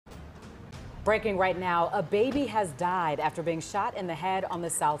Breaking right now, a baby has died after being shot in the head on the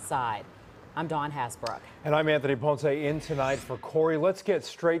south side. I'm Dawn Hasbrook. And I'm Anthony Ponce in tonight for Corey. Let's get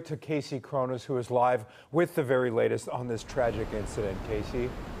straight to Casey Cronus, who is live with the very latest on this tragic incident. Casey.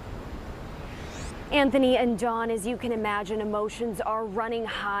 Anthony and Dawn, as you can imagine, emotions are running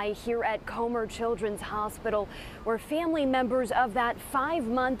high here at Comer Children's Hospital, where family members of that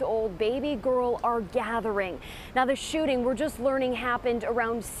 5-month-old baby girl are gathering. Now, the shooting, we're just learning, happened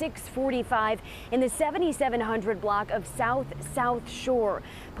around 6:45 in the 7700 block of South Shore.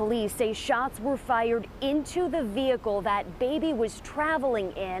 Police say shots were fired into the vehicle that baby was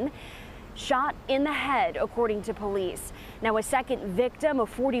traveling in. Shot in the head, according to police. Now, a second victim, a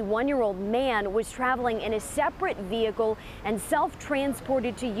 41-year-old man, was traveling in a separate vehicle and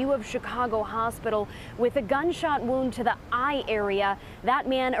self-transported to U of Chicago Hospital with a gunshot wound to the eye area. That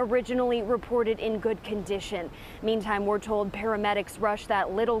man originally reported in good condition. Meantime, we're told paramedics rushed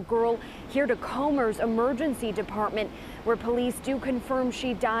that little girl here to Comer's emergency department, where police do confirm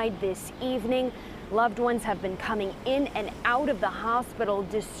she died this evening. Loved ones have been coming in and out of the hospital,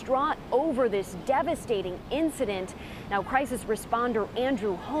 distraught over this devastating incident. Now, crisis responder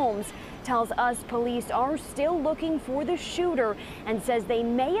Andrew Holmes tells us police are still looking for the shooter and says they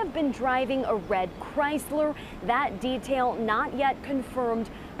may have been driving a red Chrysler. That detail not yet confirmed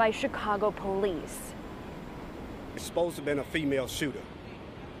by Chicago police. It's supposed to have been a female shooter.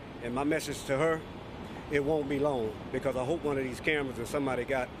 And my message to her, it won't be long, because I hope one of these cameras and somebody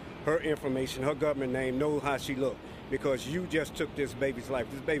got her information, her government name, know how she looked, because you just took this baby's life.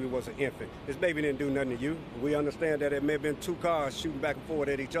 This baby was an infant. This baby didn't do nothing to you. We understand that it may have been two cars shooting back and forth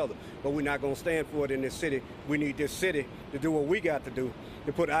at each other, but we're not going to stand for it in this city. We need this city to do what we got to do,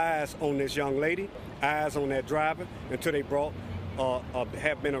 to put eyes on this young lady, eyes on that driver, until they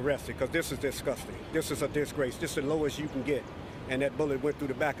have been arrested, because this is disgusting. This is a disgrace. This is the lowest you can get. And that bullet went through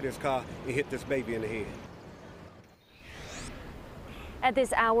the back of this car and hit this baby in the head. At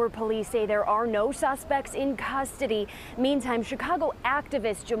this hour, police say there are no suspects in custody. Meantime, Chicago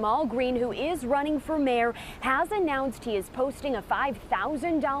activist Jamal Green, who is running for mayor, has announced he is posting a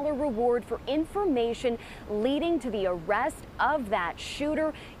 $5,000 reward for information leading to the arrest of that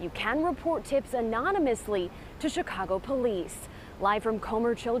shooter. You can report tips anonymously to Chicago police. Live from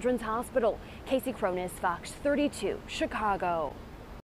Comer Children's Hospital, Casey Cronus, Fox 32, Chicago.